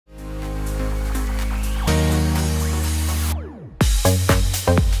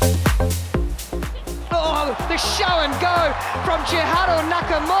show and go from Chiaru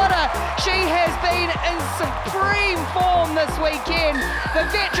Nakamura. She has been in supreme form this weekend. The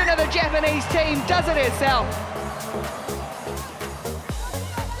veteran of the Japanese team does it herself.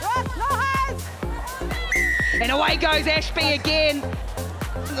 And away goes Ashby again,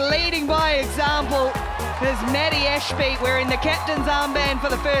 leading by example. There's Maddie Ashby wearing the captain's armband for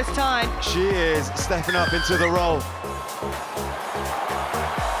the first time. She is stepping up into the role.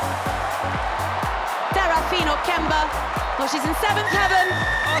 Seraphine Okemba. Well, she's in seventh heaven.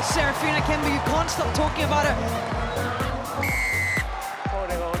 Oh, Seraphine Okemba, you can't stop talking about her.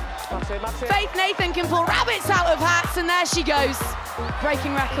 Faith Nathan can pull rabbits out of hats, and there she goes.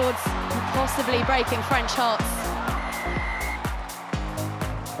 Breaking records, and possibly breaking French hearts.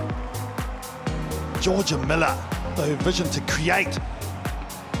 Jorja Miller, the vision to create.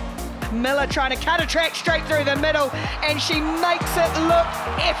 Miller trying to cut a track straight through the middle, and she makes it look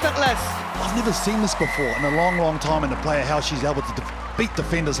effortless. I've never seen this before in a long, long time in a player, how she's able to beat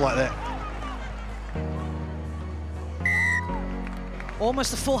defenders like that.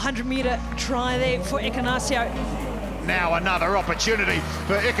 Almost a 400-meter try there for Ikenasio. Now another opportunity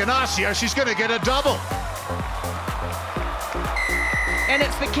for Ikenasio. She's going to get a double. And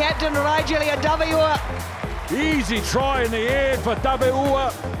it's the captain, Raijeli Daveua. Easy try in the air for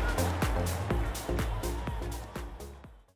Daveua.